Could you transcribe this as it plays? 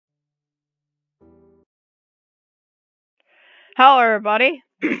Hello everybody,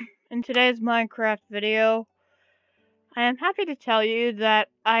 in today's Minecraft video, I am happy to tell you that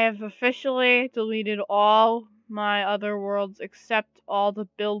I have officially deleted all my other worlds except all the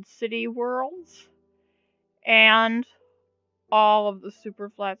Build City worlds, and all of the Super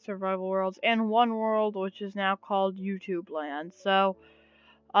Flat Survival worlds, and one world which is now called YouTube Land. So,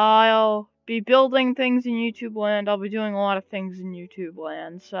 I'll be building things in YouTube Land, I'll be doing a lot of things in YouTube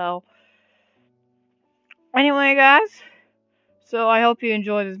Land, so... Anyway guys, so I hope you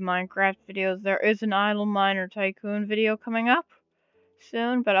enjoy these Minecraft videos. There is an Idle Miner Tycoon video coming up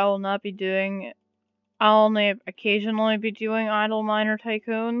soon, but I will not be doing... I'll only occasionally be doing Idle Miner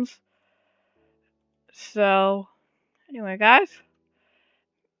Tycoons. So, anyway guys,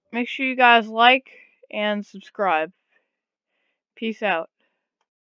 make sure you guys like and subscribe. Peace out.